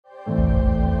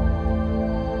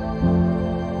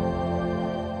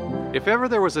If ever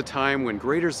there was a time when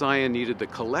Greater Zion needed the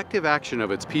collective action of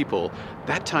its people,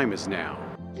 that time is now.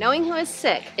 Knowing who is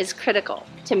sick is critical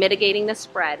to mitigating the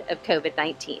spread of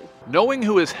COVID-19. Knowing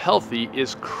who is healthy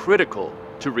is critical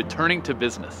to returning to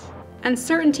business.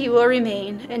 Uncertainty will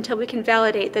remain until we can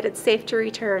validate that it's safe to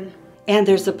return. And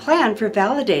there's a plan for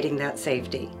validating that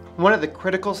safety. One of the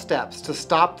critical steps to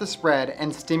stop the spread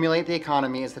and stimulate the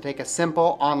economy is to take a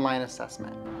simple online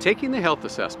assessment. Taking the health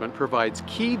assessment provides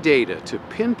key data to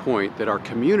pinpoint that our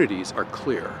communities are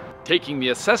clear. Taking the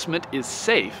assessment is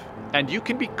safe, and you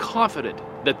can be confident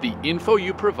that the info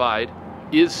you provide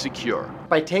is secure.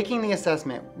 By taking the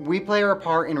assessment, we play our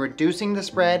part in reducing the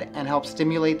spread and help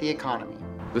stimulate the economy.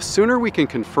 The sooner we can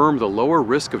confirm the lower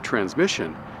risk of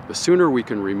transmission, the sooner we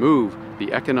can remove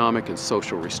the economic and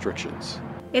social restrictions.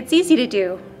 It's easy to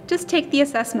do. Just take the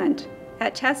assessment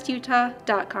at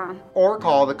testutah.com. Or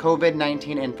call the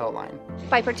COVID-19 info line.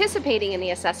 By participating in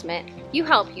the assessment, you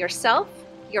help yourself,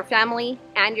 your family,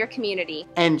 and your community.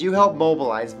 And you help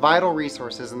mobilize vital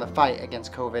resources in the fight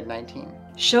against COVID-19.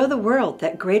 Show the world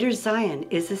that Greater Zion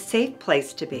is a safe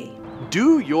place to be.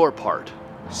 Do your part.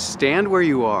 Stand where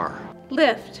you are.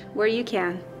 Lift where you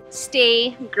can.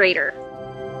 Stay greater.